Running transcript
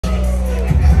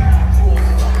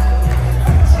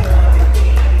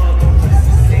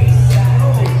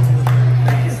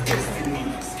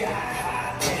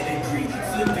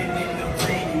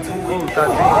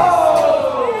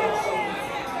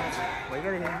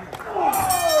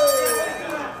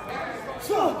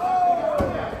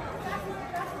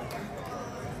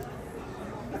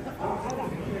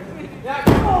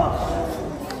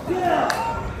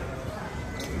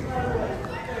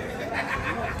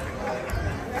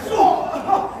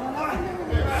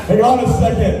Hang on a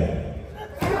second.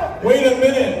 Wait a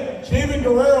minute. Javen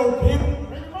Guerrero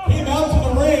came out to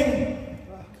the ring,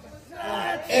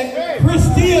 and Chris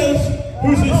Diaz,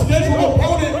 who's his scheduled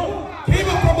opponent, came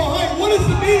up from behind. What is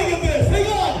the meaning of this? Hang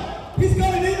on. He's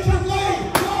got an injured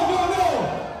leg.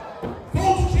 No.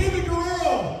 Folks, Javen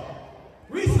Guerrero,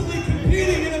 recently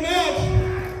competing in a match,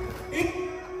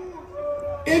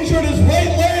 injured his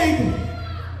right leg,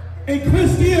 and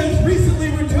Chris Diaz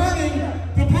recently returning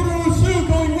to Puroresu,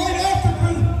 going right after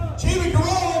Javen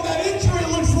Guerrero and that injury, it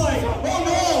looks like. Oh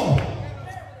no!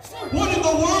 What in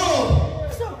the world?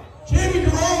 Javen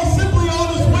Guerrero simply on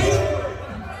his way.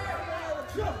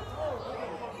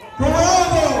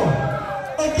 Guerrero,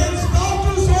 against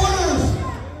doctor's orders,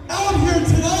 out here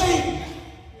tonight.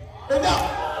 And now,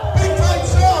 big time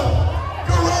shot.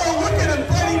 Guerrero looking and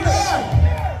fighting back.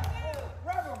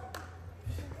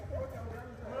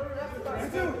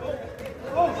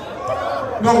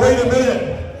 No, wait a minute.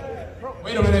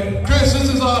 Wait a minute. Chris, this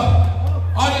is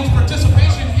audience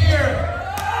participation here.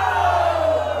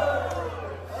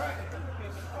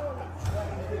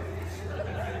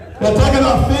 We're talking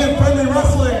about fan-friendly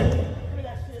wrestling.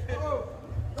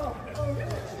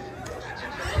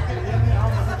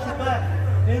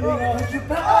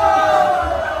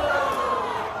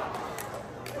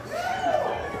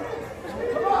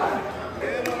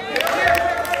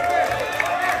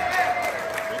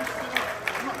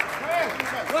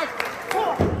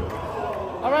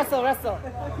 Wrestle.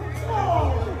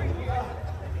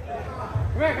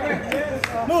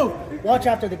 Move. Watch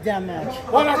after the damn match.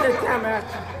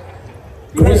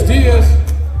 Chris Diaz.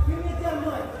 Give me a damn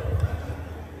mic.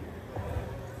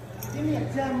 Give me a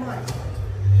damn mic.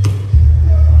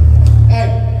 Hey,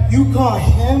 you call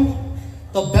him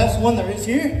the best one there is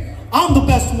here? I'm the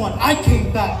best one. I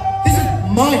came back. This is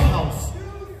my house.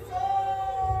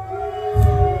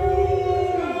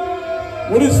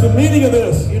 What is the meaning of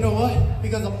this? You know what?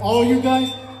 Because of all you guys,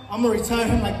 I'm gonna retire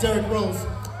him like Derrick Rose.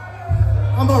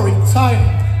 I'm gonna retire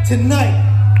tonight.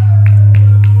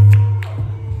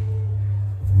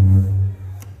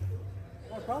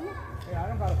 Got a problem? Yeah, I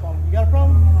don't got a problem. You got a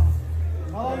problem?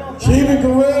 No. Javen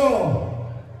Guerrero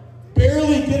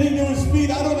barely getting to his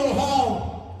feet. I don't know how.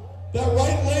 That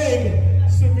right leg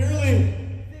severely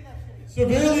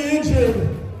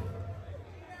injured.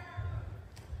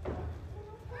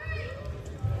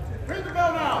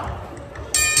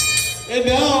 And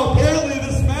now, apparently,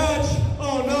 this match,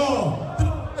 oh no.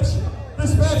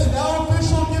 This match now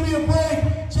official, give me a break.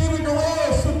 Javen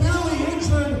Guerrero severely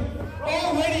injured,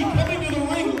 already coming to the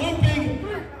ring limping.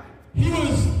 He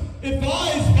was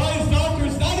advised by his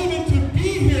doctors not even to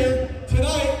be here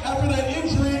tonight after that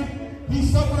injury he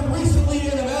suffered recently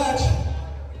in a match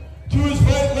to his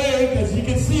right leg. As you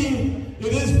can see,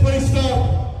 it is placed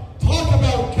up. Talk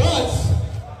about guts.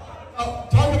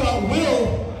 Talk about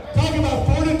will. Talk about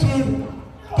fortitude.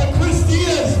 But Chris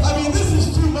Diaz, I mean, this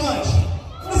is too much.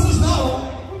 This is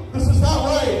not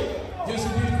right. Yes,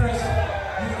 indeed, Chris.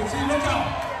 You can see, look out.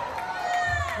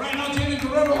 Right now, Javen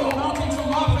Guerrero mounting some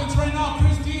offense. Right now,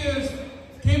 Chris Diaz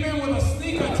came in with a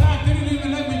sneak attack. Didn't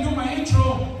even let me do my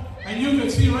intro. And you can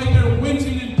see right there,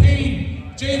 wincing in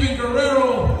pain, Javen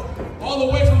Guerrero, all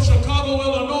the way from Chicago,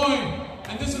 Illinois.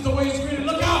 And this is the way he's greeted.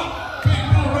 Look out! Big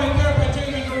move right there by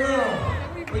Javen Guerrero.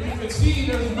 But you can see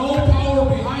there's no power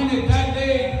behind it. That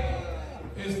leg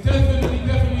is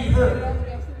definitely hurt.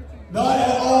 Not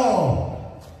at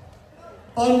all.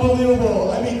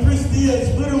 Unbelievable. I mean, Chris Diaz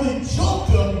literally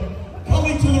jumped him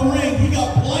coming to the ring. He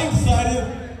got blindsided,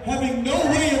 having no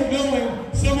way of knowing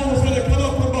someone was going to come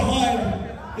up from behind.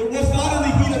 It was not in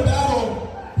the heat of battle.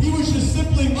 He was just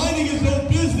simply minding his own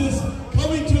business,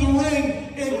 coming to the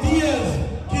ring, and Diaz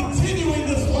continuing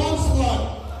this onslaught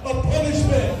of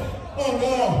punishment. Oh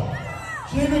no.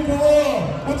 Javen Guerrero,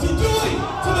 what's he doing?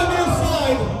 To the near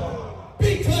side.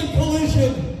 Big time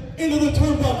collision into the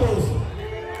turnbuckles.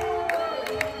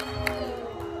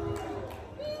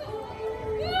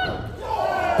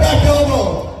 Back elbow.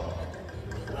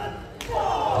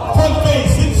 Front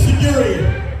face, insecurity.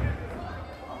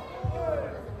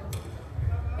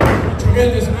 To get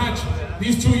this match,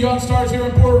 these two young stars here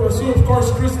in Puroresu, of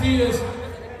course, Chris Diaz,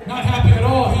 not happy at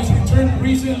all. He's returned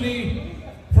recently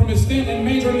from his stint in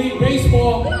Major League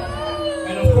Baseball.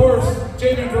 And of course,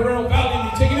 Javen Guerrero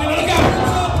valiantly taking it. Look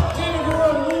out! Javen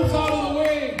Guerrero moves out of the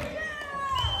way.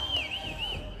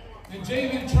 And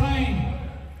Javen trying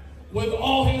with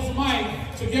all his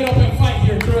might to get up and fight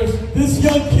here, Chris. This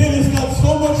young kid has got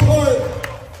so much heart,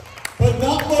 but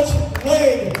not much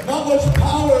leg, not much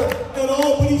power at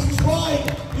all. But he's trying.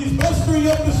 He's mustering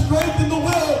up the strength and the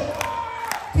will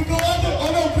to go under.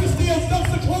 Oh no, Chris Diaz ducks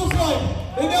the clothesline.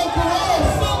 And now Guerrero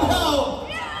somehow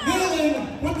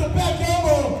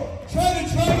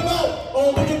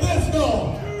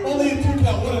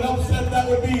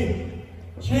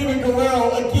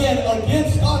again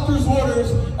against doctor's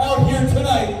orders out here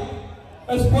tonight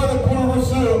as part of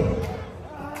Puroresu.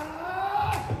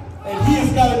 And he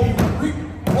has got to be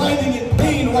writhing in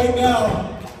pain right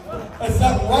now as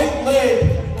that right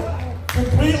leg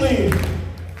completely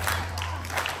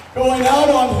going out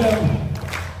on him.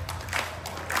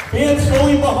 Fans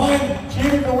slowly behind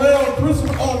Javen Guerrero,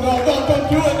 Christopher. Oh no, don't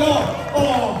do it, no.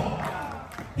 Oh.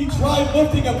 He tried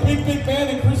lifting a big man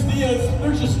in Chris Diaz.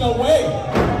 There's just no way.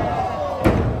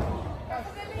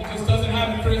 He just doesn't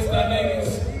have it, Chris. That leg is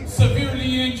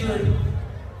severely injured.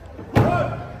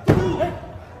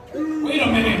 Wait a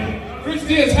minute. Chris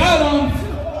Diaz had him,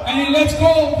 and he lets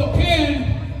go of the pin.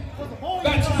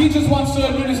 He just wants to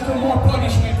administer more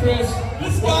punishment, Chris.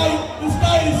 This guy is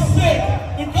sick.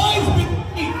 The guy's been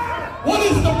beat. What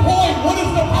is the point? What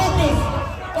is the purpose?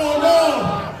 Oh no.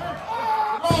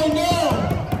 Oh no.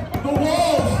 The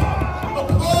walls, the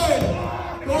blood,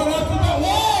 going after that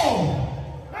wall.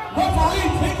 Referee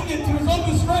taking it to his own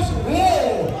discretion. Whoa,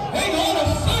 hang on a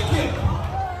second.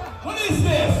 What is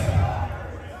this?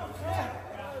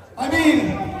 I mean,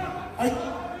 I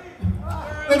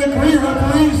agree,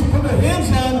 referees put their hands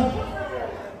on,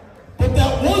 but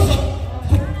that was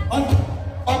on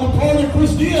the part of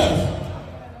Chris Diaz.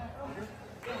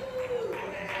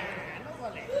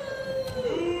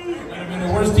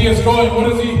 Where's Diaz going? What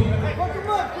is he?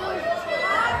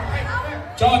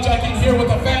 John jacking here with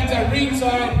the fans at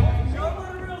ringside.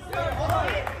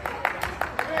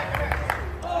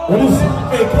 What is?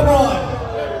 Hey, come on.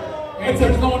 Hey,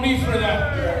 there's no need for that.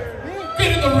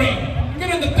 Get in the ring. Get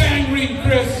in the dang ring,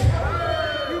 Chris.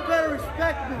 You better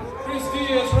respect me. Chris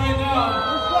Diaz right now.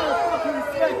 You better fucking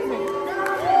respect me.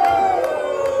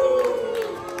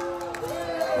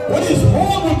 What is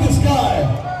wrong with this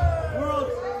guy?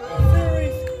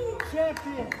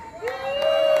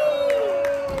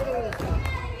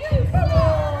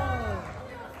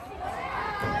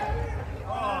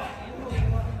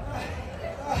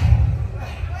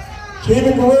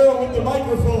 Javen Guerrero with the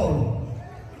microphone.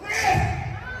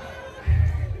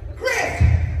 Chris!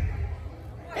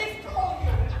 It's cold!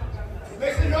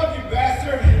 Listen up, you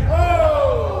bastard!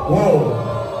 Whoa.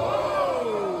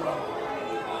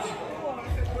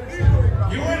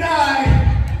 You and I,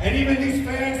 and even these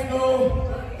fans know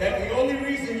that the only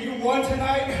reason you won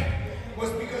tonight was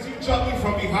because you jumped me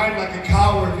from behind like a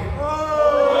coward.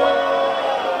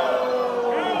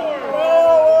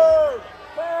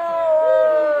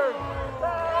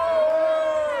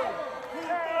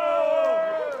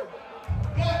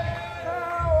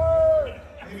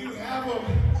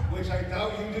 Which I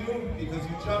doubt you do because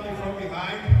you jumped me from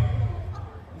behind.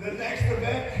 The next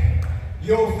event,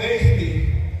 you'll face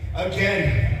me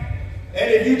again.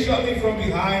 And if you jump me from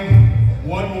behind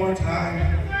one more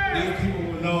time, these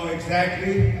people will know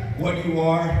exactly what you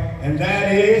are, and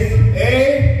that is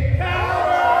a